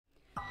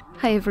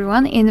Hi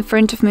everyone, in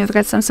front of me I've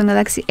got Samsung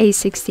Galaxy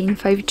A16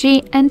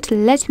 5G, and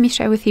let me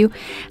share with you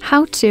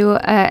how to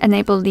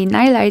enable the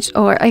night light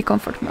or eye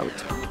comfort mode.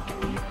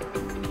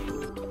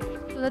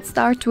 Let's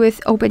start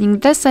with opening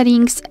the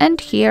settings, and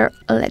here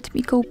let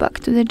me go back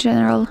to the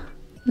general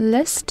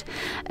list,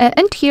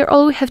 and here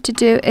all we have to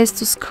do is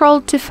to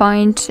scroll to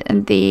find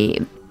the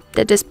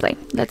display.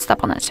 Let's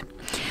tap on it.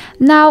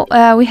 Now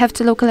we have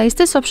to localize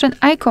this option,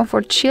 Eye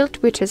Comfort Shield,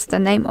 which is the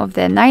name of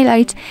the night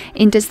light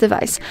in this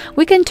device.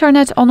 We can turn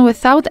it on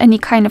without any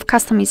kind of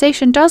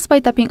customization just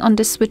by tapping on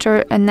the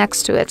switcher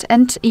next to it,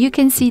 and you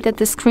can see that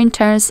the screen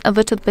turns a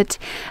little bit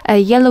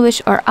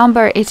yellowish or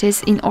amber. It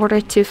is in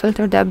order to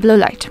filter the blue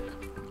light.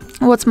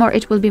 What's more,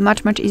 it will be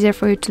much easier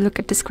for you to look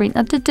at the screen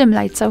at the dim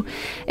light, so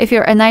if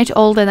you're a night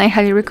owl, then I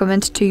highly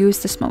recommend to use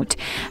this mode.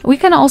 We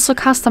can also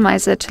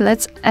customize it.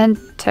 Let's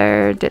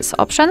enter this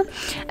option,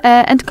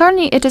 and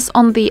currently it is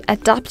on the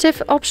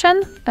adaptive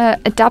option,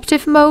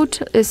 adaptive mode,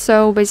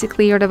 so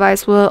basically your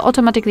device will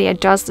automatically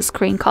adjust the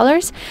screen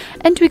colors,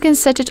 and we can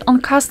set it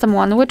on custom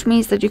one, which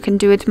means that you can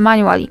do it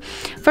manually.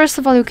 First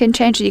of all, you can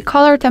change the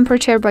color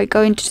temperature. By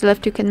going to the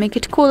left you can make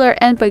it cooler,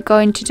 and by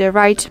going to the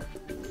right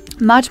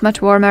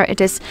much warmer. It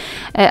is,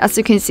 as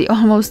you can see,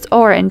 almost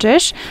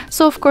orangish.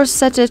 So of course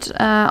set it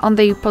on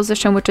the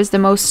position which is the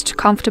most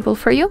comfortable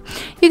for you.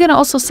 You can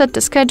also set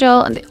the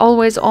schedule, and the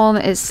always on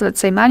is, let's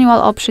say,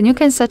 manual option. You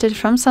can set it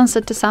from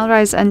sunset to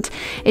sunrise, and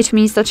it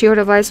means that your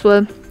device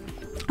will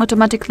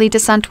automatically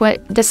decide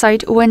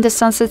when the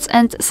sunsets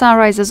and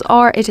sunrises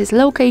are. It is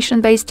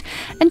location based,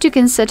 and you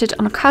can set it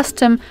on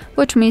custom,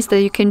 which means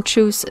that you can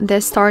choose the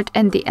start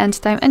and the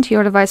end time, and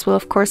your device will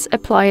of course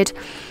apply it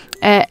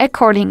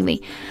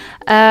accordingly.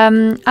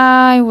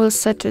 I will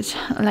set it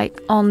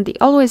like on the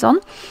always on,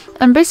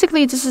 and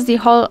basically this is the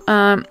whole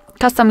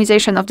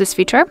customization of this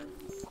feature.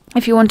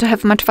 If you want to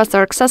have much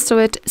faster access to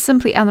it,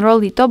 simply unroll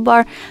the top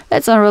bar.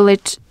 Let's unroll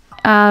it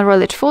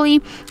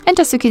fully, and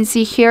as you can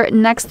see here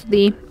next to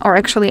the, or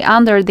actually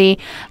under the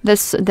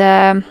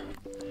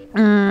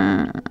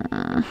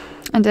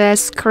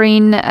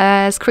screen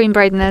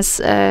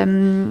brightness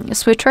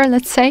switcher,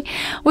 let's say,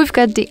 we've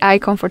got the Eye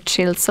Comfort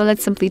Shield. So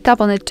let's simply tap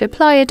on it to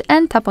apply it,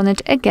 and tap on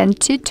it again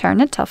to turn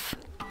it off.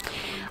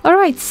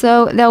 Alright,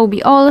 so that will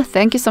be all.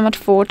 Thank you so much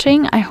for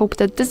watching. I hope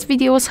that this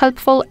video was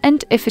helpful,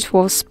 and if it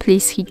was,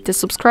 please hit the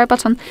subscribe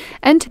button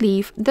and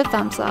leave the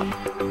thumbs up.